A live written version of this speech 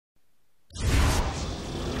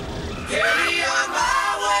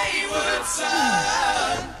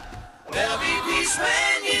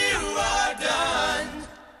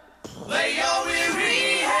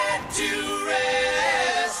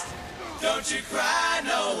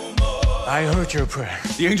I heard your prayer.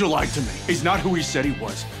 The angel lied to me. He's not who he said he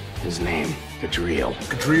was. His name, Gadriel.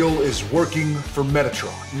 Gadriel is working for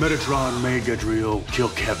Metatron. Metatron made Gadriel kill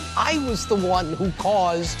Kevin. I was the one who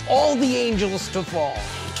caused all the angels to fall.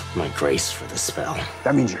 He took my grace for the spell.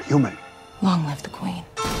 That means you're human. Long live the Queen.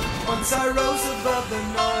 Once I rose above the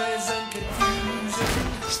noise and confusion.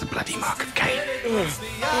 It's the bloody mark of Cain.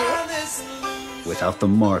 Without the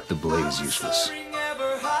mark, the blade is useless.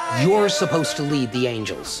 You're supposed to lead the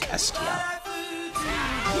angels, Castiel.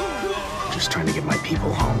 Just trying to get my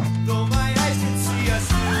people home.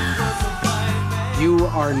 You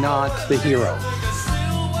are not the hero.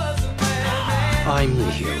 I'm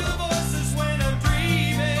the hero.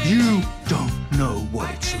 You don't know what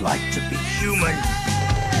it's like to be human.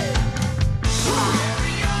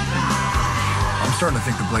 I'm starting to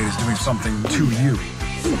think the blade is doing something to you.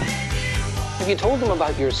 Have you told them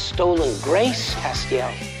about your stolen grace,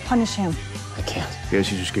 Castiel? Punish him. I can't.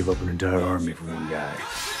 Guess you just gave up an entire army for one guy.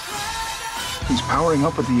 He's powering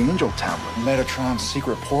up with the Angel Tablet, Metatron's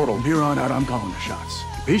secret portal. From here on out, I'm calling the shots.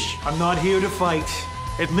 Capiche? I'm not here to fight.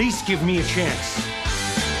 At least give me a chance.